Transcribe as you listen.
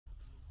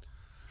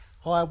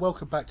Hi,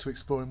 welcome back to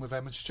Exploring with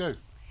Em and Stu.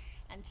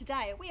 And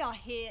today we are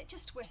here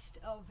just west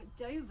of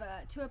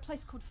Dover to a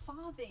place called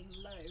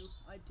Fathingloe,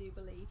 I do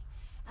believe.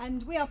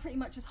 And we are pretty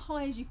much as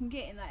high as you can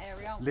get in that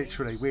area, aren't we?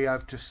 Literally, we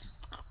have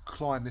just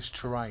climbed this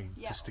terrain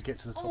just to get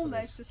to the top of this.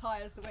 Almost as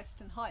high as the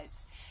Western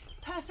Heights.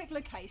 Perfect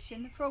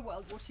location for a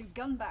World War II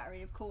gun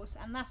battery, of course,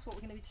 and that's what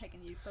we're going to be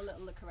taking you for a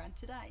little look around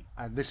today.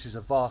 And this is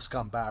a vast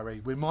gun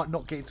battery. We might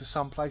not get into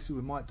some places,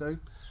 we might do.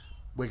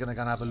 We're going to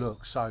go and have a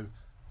look. So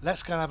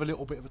let's go and have a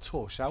little bit of a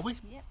tour, shall we?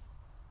 Yep.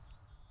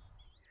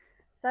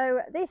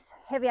 So this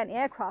heavy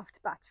anti-aircraft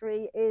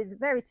battery is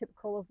very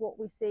typical of what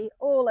we see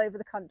all over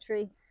the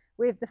country,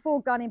 with the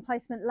 4 gun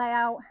emplacement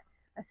layout,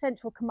 a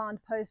central command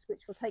post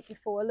which we'll take you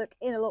for a look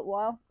in a little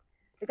while.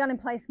 The gun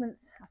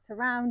emplacements are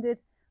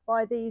surrounded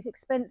by these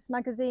expense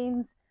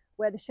magazines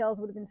where the shells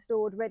would have been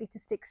stored ready to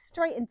stick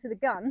straight into the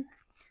gun,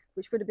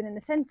 which would have been in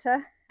the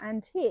centre.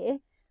 And here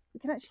we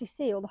can actually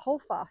see all the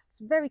holdfasts.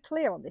 It's very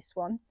clear on this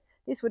one.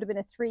 This would have been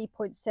a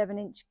 3.7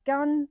 inch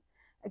gun.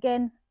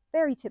 Again,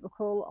 very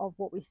typical of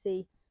what we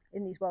see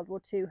in these World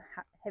War II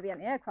heavy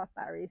anti-aircraft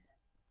batteries.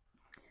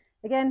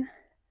 Again,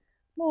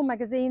 more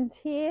magazines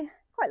here,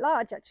 quite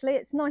large actually.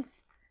 It's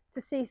nice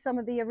to see some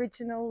of the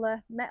original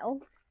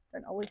metal.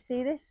 Don't always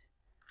see this,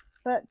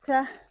 but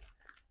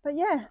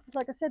yeah,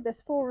 like I said,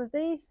 there's 4 of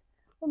these.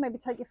 We'll maybe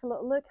take you for a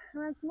little look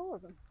around some more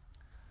of them.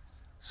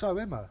 So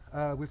Emma,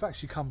 we've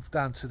actually come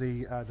down to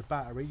the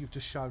battery. You've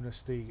just shown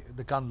us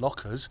the gun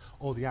lockers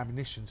or the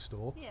ammunition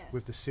store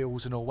with the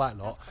seals and all that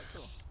lot. That's quite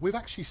cool. We've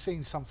actually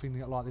seen something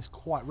like this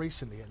quite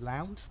recently at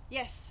Lound.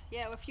 Yes,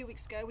 yeah, a few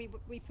weeks ago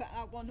we put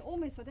out one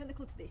almost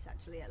identical to this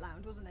actually at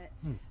Lound, wasn't it?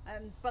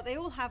 But they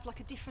all have like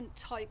a different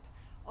type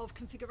of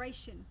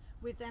configuration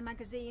with their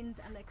magazines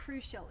and their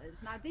cruise shelters.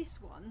 Now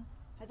this one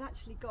has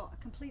actually got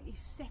a completely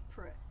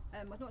separate,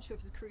 I'm not sure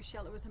if it's a cruise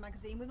shelter or it's a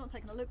magazine, we've not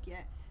taken a look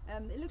yet.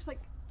 It looks like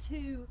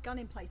 2 gun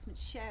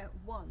emplacements share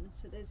one,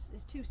 so there's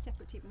 2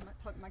 separate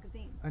type of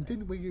magazines. And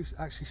didn't we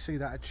actually see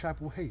that at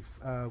Chadwell Heath?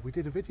 We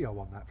did a video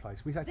on that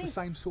place. We had the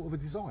same sort of a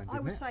design, didn't it? I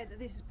would say that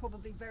this is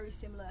probably very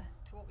similar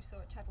to what we saw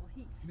at Chadwell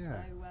Heath. Yeah.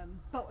 So,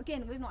 but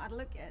again, we've not had a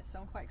look yet, so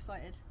I'm quite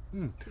excited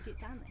to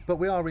get down there. But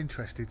we are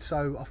interested,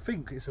 so I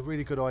think it's a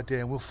really good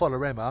idea, and we'll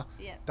follow Emma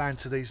down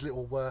to these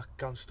little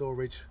gun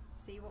storage.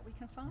 See what we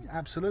can find.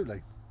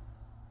 Absolutely.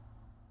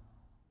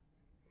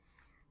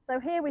 So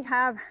here we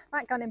have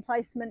that gun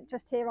emplacement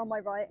just here on my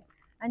right,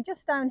 and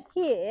just down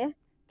here,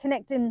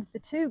 connecting the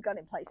 2 gun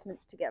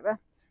emplacements together,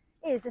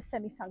 is a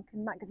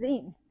semi-sunken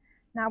magazine.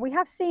 Now we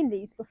have seen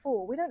these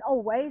before. We don't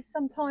always,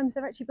 sometimes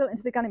they're actually built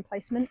into the gun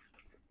emplacement,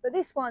 but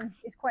this one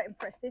is quite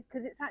impressive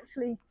because it's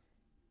actually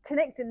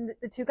connecting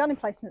the 2 gun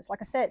emplacements, like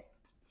I said.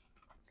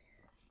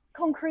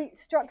 Concrete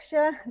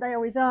structure, they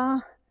always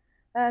are.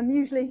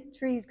 Usually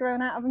trees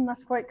growing out of them,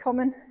 that's quite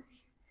common.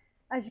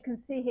 As you can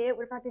see here,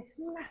 we've had this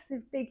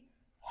massive big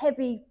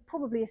heavy,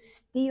 probably a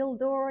steel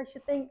door, I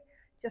should think,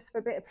 just for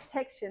a bit of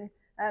protection.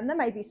 There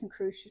may be some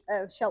cruise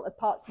sheltered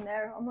parts in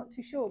there, I'm not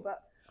too sure,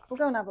 but we'll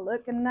go and have a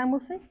look and then we'll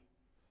see.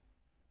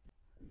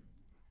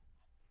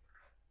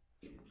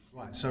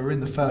 Right, so we're in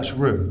the first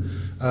room.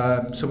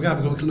 So we're going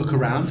to have a look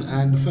around,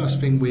 and the first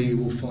thing we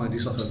will find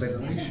is like a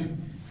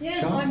ventilation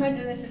Yeah, shaft. I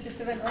imagine this is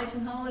just a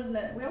ventilation hole, isn't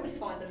it? We always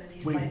find them in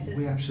these places.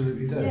 We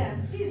absolutely do. Yeah,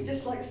 these are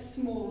just like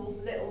small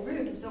little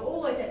rooms, they're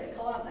all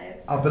identical, aren't they?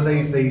 I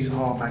believe these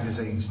are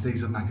magazines.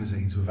 These are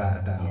magazines,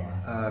 without a doubt.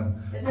 Yeah.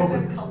 There's no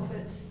room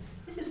comforts.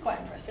 This is quite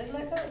impressive.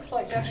 Look, that looks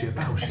like actually a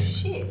battleship. A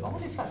ship. I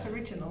wonder if that's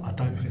original. I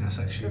don't think that's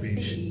actually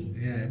Graffiti.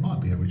 Yeah, it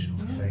might be original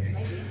graffiti.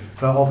 Maybe.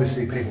 But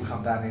obviously people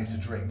come down here to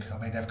drink. I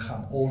mean, they've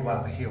come all the way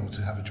up the hill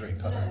to have a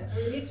drink. I don't.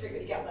 We need to drink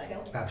when you get up that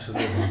hill.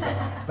 Absolutely.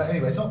 But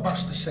anyway, it's not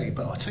much to see,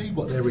 but I'll tell you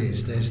what there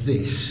is. There's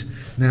this.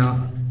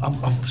 Now,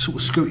 I'm sort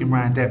of scooting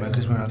around Emma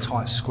because we're in a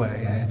tight square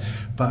here,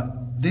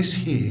 but this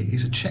here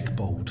is a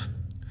checkboard.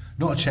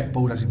 Not a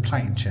checkboard as in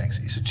playing checks,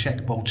 it's a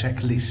checkboard,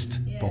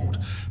 checklist board.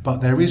 But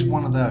there is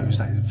one of those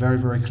that is very,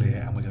 very clear,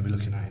 and we're going to be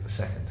looking at it in a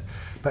second.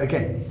 But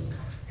again,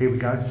 here we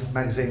go,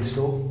 magazine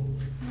store.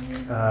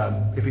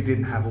 If it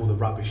didn't have all the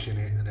rubbish in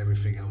it and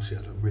everything else,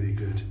 it'd look really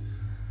good.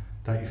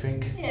 Don't you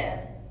think? Yeah.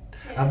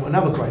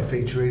 Another great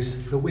feature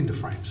is the window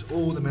frames.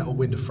 All the metal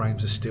window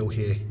frames are still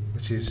here,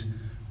 which is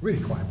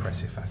really quite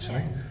impressive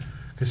actually.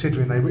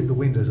 Considering they ripped the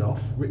windows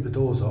off, ripped the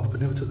doors off, but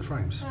never took the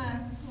frames.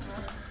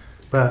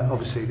 But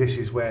obviously this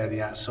is where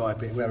the outside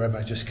bit, where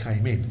Emma just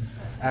came in.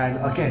 And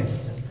again,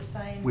 just the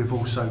same. We've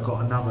also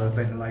got another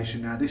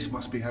ventilation. Now this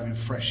must be having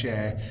fresh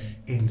air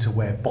into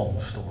where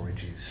bomb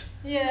storage is.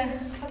 Yeah,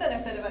 I don't know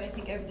if they'd have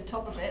anything over the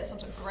top of it, some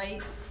sort of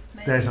grate.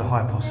 Maybe. There's a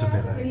high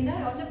possibility. Yeah,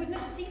 I don't really know, we've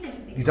never seen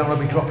anything. You don't want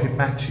to be dropping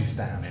matches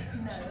down it.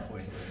 No, that's the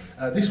point.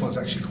 This one's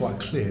actually quite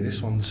clear.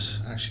 This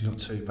one's actually not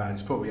too bad.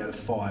 It's probably had a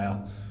fire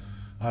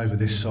over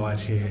this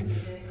side here.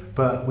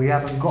 But we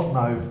haven't got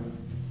no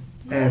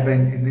air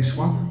vent in this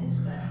one.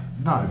 Is there?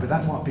 No, but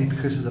that might be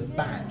because of the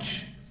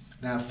batch.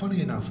 Now,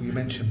 funny enough, when you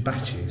mentioned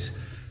batches,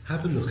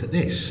 have a look at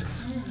this.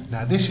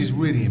 Now, this is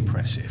really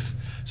impressive.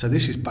 So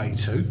this is bay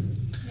 2.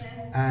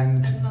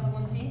 And there's another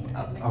one here.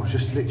 I was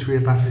just literally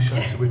about to show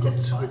you, so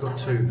we've got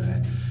two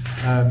there.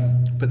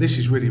 But this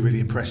is really, really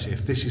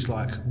impressive. This is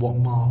like what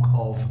mark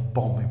of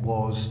bomb it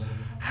was,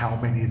 how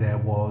many there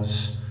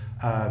was,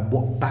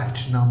 what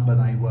batch number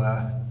they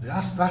were.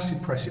 That's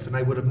impressive, and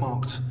they would have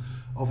marked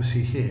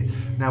obviously here.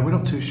 Now we're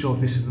not too sure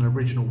if this is an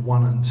original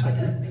 1 and 2. I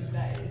don't think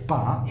that is.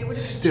 But it would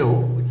have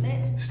still, been cheap, wouldn't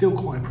it? Still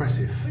quite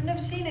impressive. We've never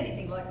seen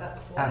anything like that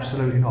before.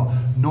 Absolutely not.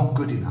 Not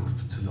good enough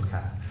to look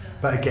at.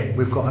 But again,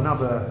 we've got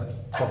another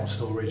bomb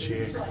storage here.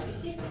 This is slightly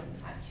different,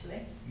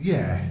 actually.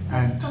 Yeah,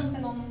 There's and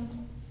something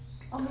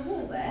on the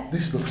wall there.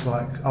 this looks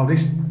like, oh,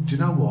 this, do you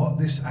know what?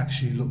 This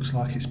actually looks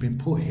like it's been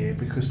put here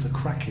because the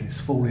cracking is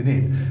falling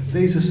in.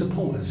 These are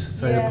supporters,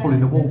 so they're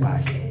pulling the wall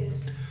back.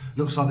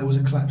 Looks like there was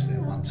a collapse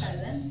there once. Okay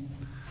then.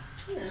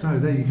 Yeah. So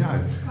there you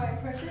go. Quite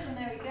impressive, and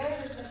there we go.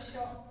 There's a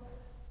shot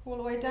all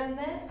the way down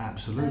there.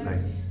 Absolutely.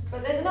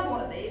 But there's another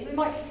one of these. We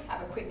might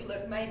have a quick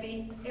look.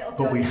 Maybe it'll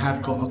go. But we down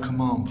have got a on-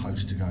 command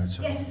post to go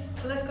to. Yes.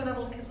 So let's go and have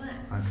a look at that.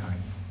 Okay.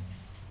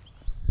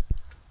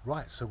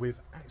 Right, so we've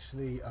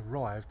actually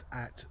arrived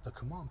at the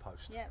command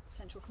post. Yeah,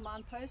 central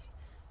command post.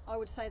 I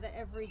would say that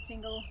every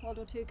single World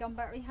War II gun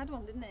battery had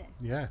one, didn't it?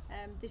 Yeah.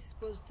 This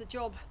was the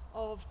job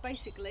of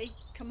basically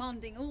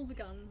commanding all the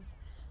guns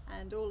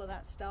and all of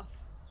that stuff.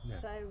 Yeah.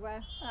 So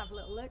I'll have a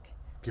little look.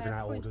 Giving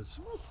out orders.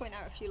 We'll point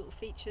out a few little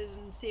features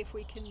and see if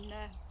we can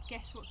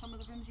guess what some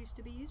of the rooms used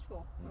to be used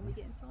for when we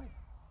get inside.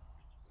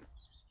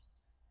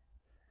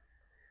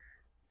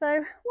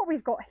 So what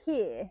we've got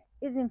here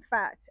is in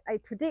fact a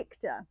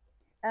predictor.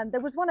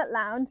 There was one at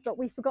Lound, but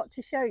we forgot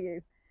to show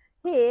you.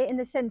 Here in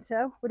the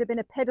centre would have been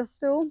a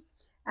pedestal,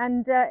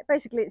 and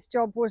basically its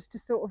job was to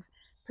sort of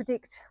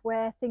predict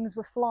where things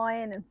were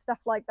flying and stuff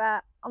like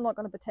that. I'm not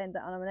going to pretend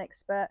that I'm an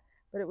expert,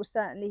 but it was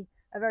certainly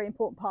a very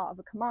important part of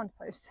a command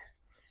post.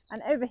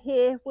 And over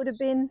here would have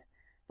been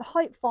the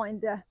height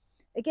finder.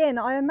 Again,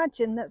 I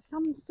imagine that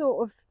some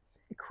sort of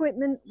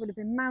equipment would have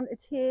been mounted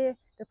here.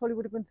 There probably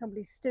would have been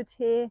somebody stood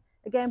here,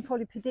 again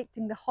probably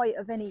predicting the height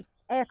of any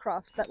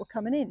aircrafts that were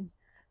coming in.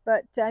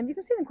 But you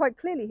can see them quite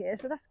clearly here,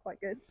 so that's quite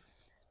good.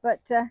 But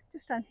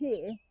just down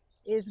here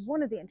is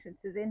one of the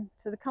entrances in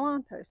to the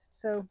command post.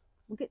 So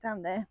we'll get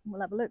down there and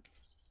we'll have a look.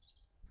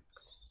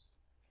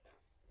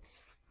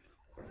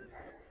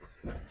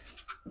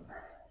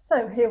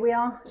 So here we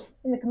are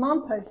in the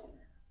command post.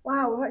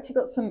 Wow, we've actually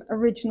got some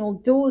original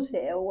doors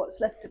here, or what's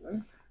left of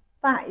them.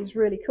 That is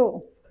really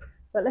cool.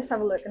 But let's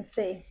have a look and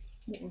see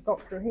what we've got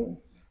through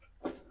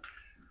here.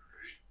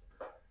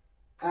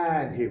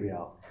 And here we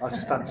are. I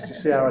just done. Did you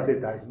see how I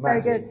did that? It's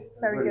Very magic. good,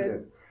 very Really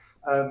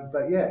good.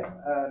 But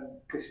yeah,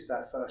 this is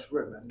that first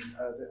room, and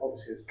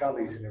obviously there's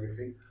gullies and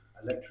everything,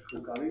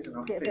 electrical gullies. And I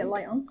Let's get a think bit of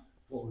light on.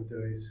 what we'll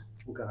do is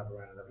we'll go have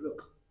around and have a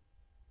look.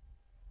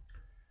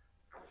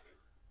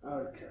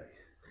 Okay,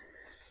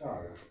 so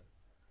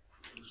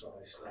looks like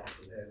they start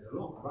from there. There's a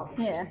lot of rubbish.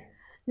 Yeah.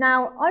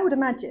 Now, I would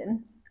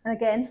imagine, and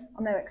again,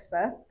 I'm no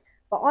expert,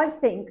 but I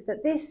think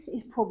that this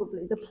is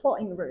probably the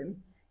plotting room.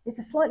 It's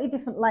a slightly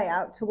different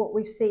layout to what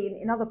we've seen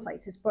in other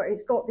places, but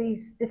it's got the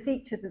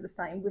features are the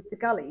same with the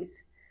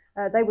gullies.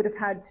 They would have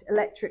had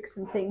electrics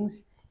and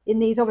things in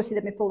these. Obviously,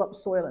 they've been filled up with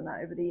soil and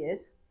that over the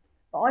years.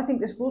 But I think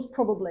this was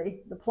probably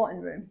the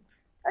plotting room.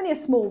 Only a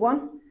small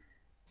one.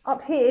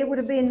 Up here would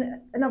have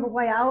been another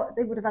way out.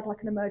 They would have had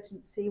like an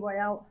emergency way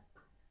out.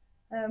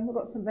 We've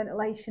got some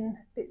ventilation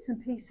bits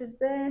and pieces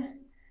there.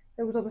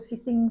 There was obviously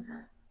things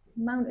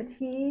mounted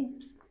here.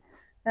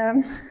 Now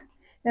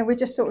we're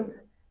just sort of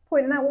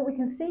pointing out what we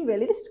can see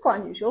really. This is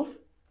quite unusual.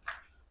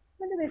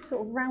 Look at this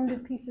sort of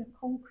rounded piece of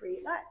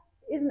concrete. That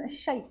isn't a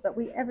shape that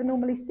we ever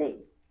normally see.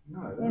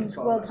 No, in that's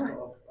like World that's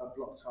got a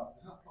blocked up.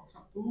 Is that a blocked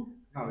up door?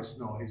 No, it's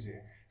not, is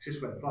it? It's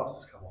just where the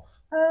plaster's come off.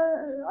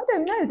 I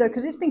don't know though,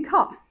 because it's been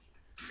cut.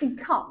 It's been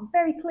cut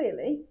very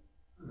clearly.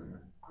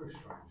 Very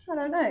strange. I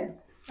don't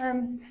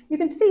know. You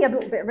can see a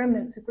little bit of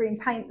remnants of green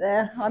paint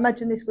there. I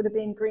imagine this would have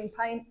been green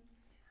paint.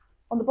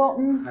 On the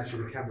bottom,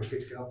 Actually, the camera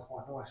picks it up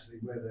quite nicely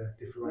where the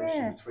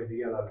differentiation Yeah. between the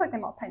yellow. looks like they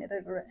might have painted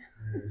over it.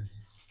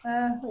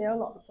 Yeah. Yeah, a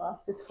lot of the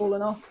plaster's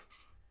fallen off.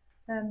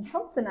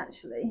 Something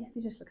actually, if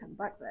you just look at the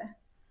back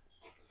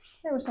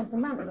there was something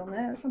mounted on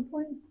there at some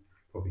point.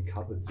 Probably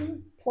cupboards.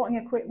 Plotting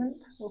equipment,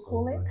 we'll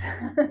call it.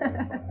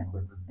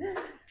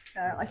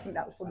 Okay, I think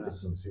that was probably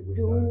just a obviously a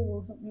door window.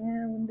 or something.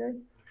 Yeah, window.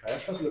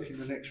 Let's have a look in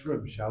the next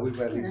room, shall we?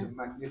 Where these Yeah.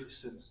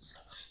 magnificent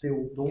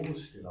steel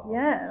doors still are.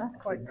 Yeah, that's I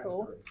quite think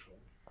cool. very cool.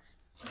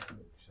 Let's have a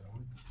look, shall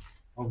we?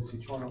 Obviously,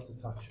 try not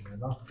to touch them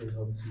enough because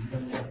obviously you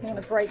don't You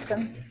want to break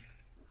them,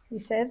 he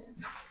says.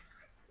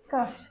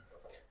 Gosh.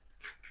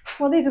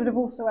 Well, these would have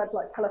also had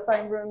like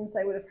telephone rooms.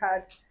 They would have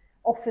had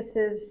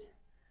offices.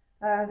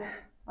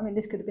 I mean,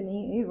 this could have been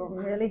either of them,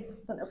 really. I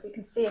don't know if we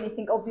can see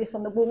anything obvious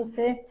on the walls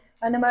here.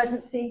 An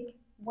emergency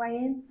way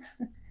in,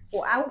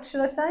 or out, should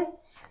I say.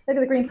 Look at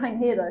the green paint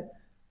here, though.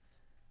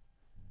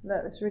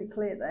 Look, it's really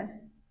clear there.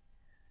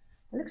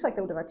 It looks like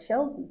they would have had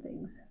shelves and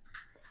things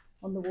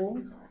on the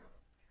walls.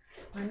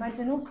 I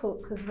imagine all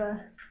sorts of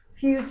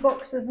fuse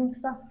boxes and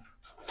stuff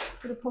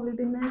would have probably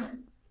been there.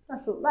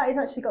 That is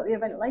actually got the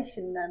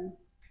ventilation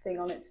thing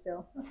on it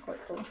still. That's quite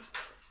cool.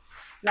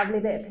 Lovely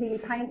bit of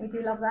peely paint, we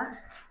do love that.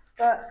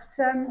 But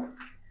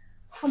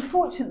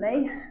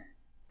unfortunately,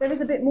 there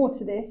is a bit more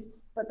to this,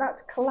 but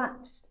that's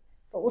collapsed.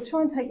 But we'll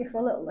try and take you for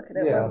a little look at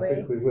it, Yeah, won't we? I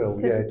think we will.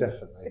 Yeah,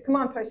 definitely. The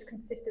command post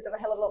consisted of a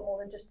hell of a lot more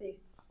than just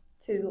these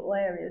two little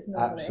areas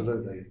normally.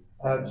 Absolutely.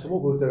 So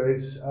what we'll do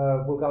is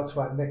we'll go to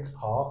our next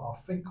part. I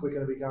think we're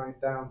going to be going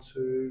down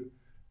to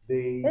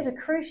the... There's a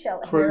cruise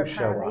shelter here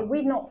apparently.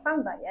 We've not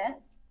found that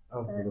yet.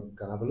 Oh, we're going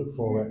to have a look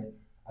for it.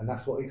 And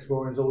that's what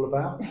exploring is all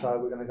about. So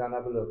we're going to go and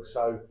have a look.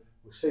 So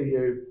we'll see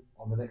you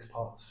on the next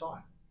part of the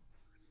site.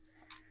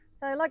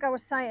 So like I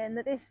was saying,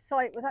 that this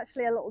site was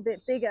actually a little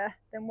bit bigger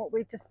than what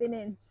we've just been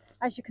in.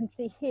 As you can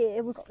see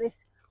here, we've got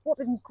this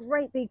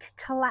great big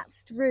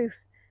collapsed roof,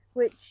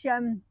 which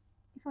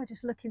if I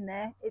just look in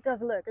there, it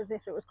does look as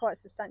if it was quite a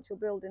substantial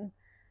building.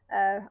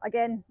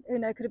 Again, who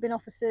knows, could have been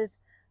officers,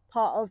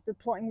 part of the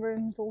plotting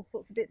rooms, all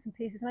sorts of bits and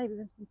pieces, maybe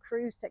even some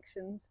crew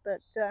sections,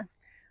 but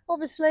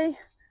obviously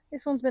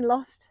this one's been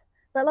lost.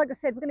 But like I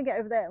said, we're going to get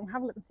over there and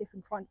have a look and see if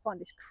we can find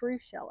this crew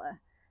shelter,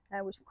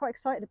 which we're quite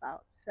excited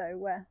about. So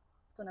let's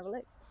go and have a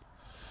look.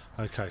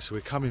 Okay, so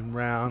we're coming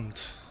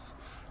round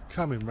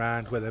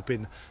where there have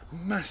been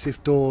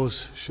massive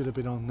doors, should have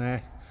been on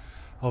there,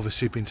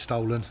 obviously been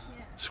stolen,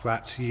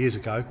 scrapped years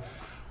ago.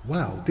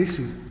 Wow, this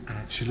is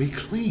actually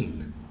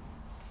clean.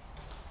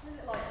 Is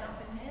it like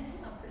enough in here?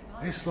 Not pretty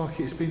much. It's like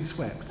it's been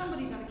swept.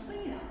 Somebody's had a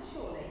clean up,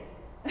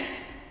 surely.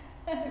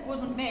 It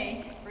wasn't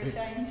me, for a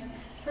change.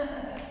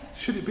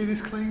 Should it be this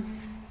clean?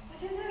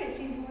 I don't know, it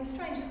seems almost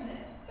strange, doesn't it?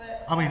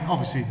 But I mean,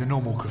 obviously the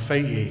normal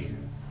graffiti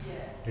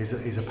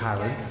is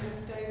apparent.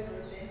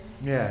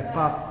 Yeah,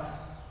 but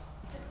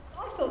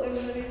I thought there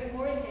was going to be a bit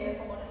more in here,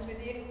 if I'm honest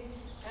with you.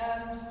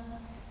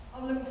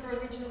 I'm looking for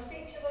original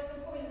features I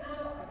can point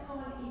out. I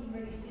can't even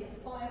really see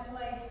a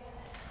fireplace.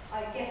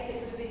 I guess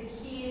it would have been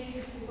here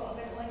since we've got a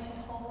ventilation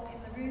hole in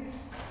the roof.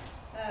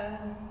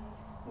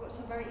 We've got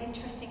some very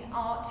interesting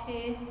art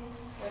here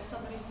where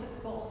somebody's put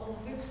the bottles on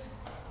hooks.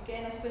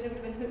 Again, I suppose it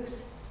would have been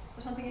hooks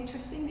for something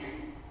interesting,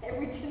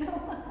 original.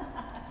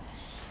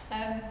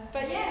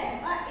 But yeah,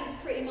 that is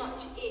pretty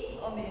much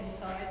it on the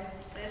inside.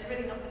 There's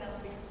really nothing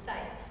else we can say.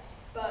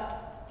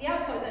 But the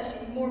outside is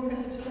actually more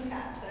impressive to look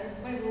at, so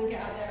maybe we'll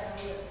get out there and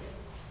have a look.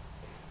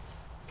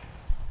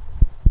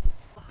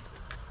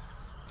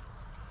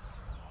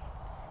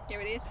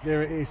 Here it is.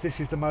 There it is. This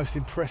is the most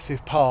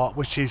impressive part,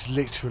 which is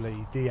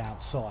literally the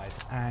outside.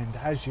 And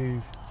as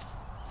you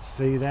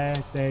see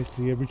there's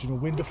the original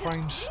window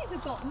frames. These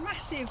have got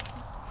massive,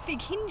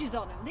 big hinges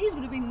on them. These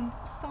would have been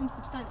some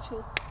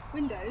substantial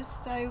windows,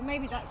 so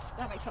maybe that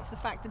makes up for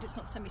the fact that it's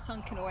not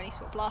semi-sunken or any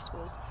sort of blast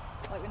walls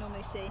like we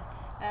normally see.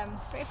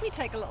 But if we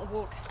take a little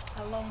walk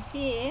along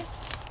here,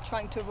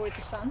 trying to avoid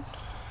the sun,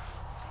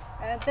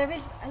 there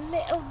is a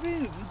little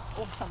room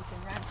or something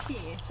around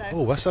here. So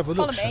let's have a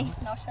look. Follow me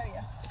and I'll show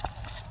you.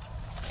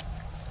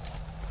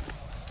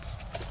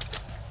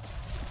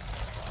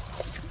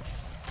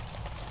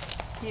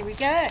 Here we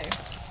go.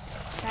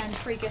 And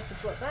free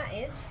guesses what that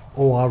is.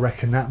 Oh, I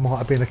reckon that might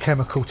have been a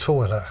chemical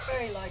toilet.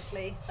 Very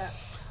likely.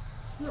 That's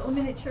a little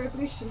miniature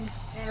ablution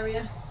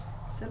area.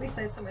 So at least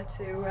they had somewhere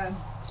to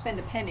spend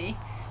a penny.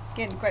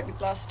 Again, great big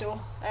glass door.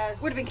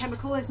 Would have been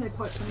chemical, there's no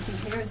pipes or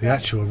anything here, is there? The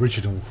actual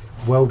original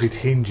welded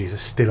hinges are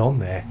still on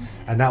there,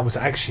 and that was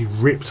actually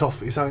ripped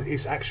off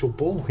its actual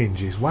ball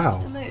hinges. Wow.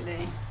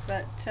 Absolutely.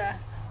 But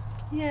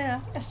yeah, I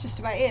think that's just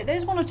about it.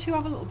 There's one or two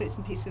other little bits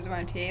and pieces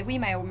around here. We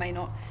may or may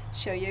not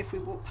show you if we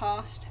walk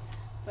past,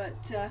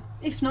 but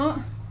if not,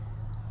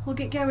 we'll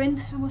get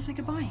going and we'll say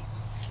goodbye.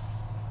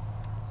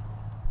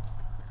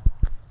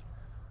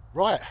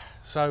 Right,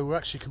 so we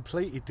actually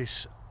completed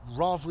this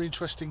rather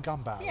interesting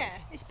gun battle. Yeah,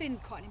 it's been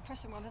quite an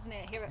impressive one, hasn't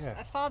it? Here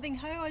at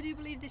Fathingloe, I do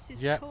believe this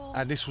is called.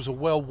 And this was a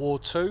World War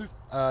II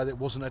that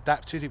wasn't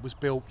adapted. It was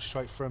built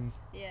straight from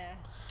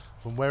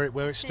where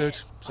it stood.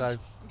 So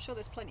I'm sure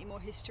there's plenty more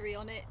history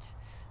on it,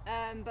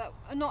 but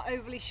I'm not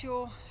overly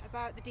sure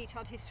about the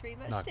detailed history.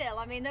 But still,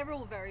 I mean, they're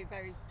all very,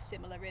 very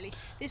similar, really.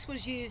 This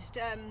was used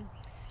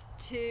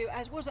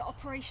as was it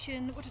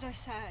Operation? What did I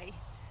say?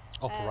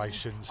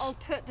 Operations. I'll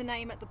put the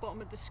name at the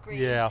bottom of the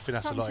screen. Yeah, I think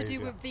that's something a lot to do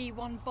easier. with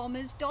V1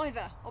 bombers,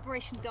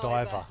 Operation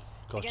Diver.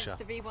 Gotcha. Against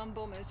the V1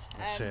 bombers.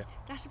 That's it.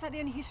 That's about the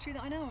only history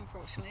that I know,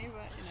 unfortunately.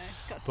 But you know,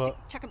 got to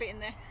chuck a bit in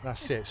there.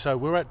 That's it. So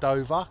we're at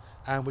Dover,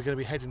 and we're going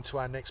to be heading to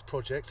our next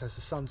project. As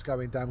the sun's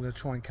going down, we're going to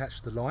try and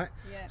catch the light.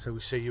 Yeah. So we'll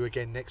see you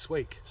again next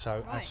week.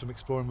 So have some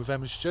exploring with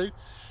Em and Stu.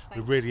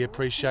 Thanks We really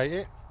appreciate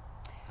it,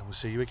 and we'll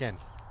see you again.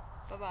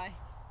 Bye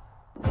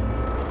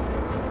bye.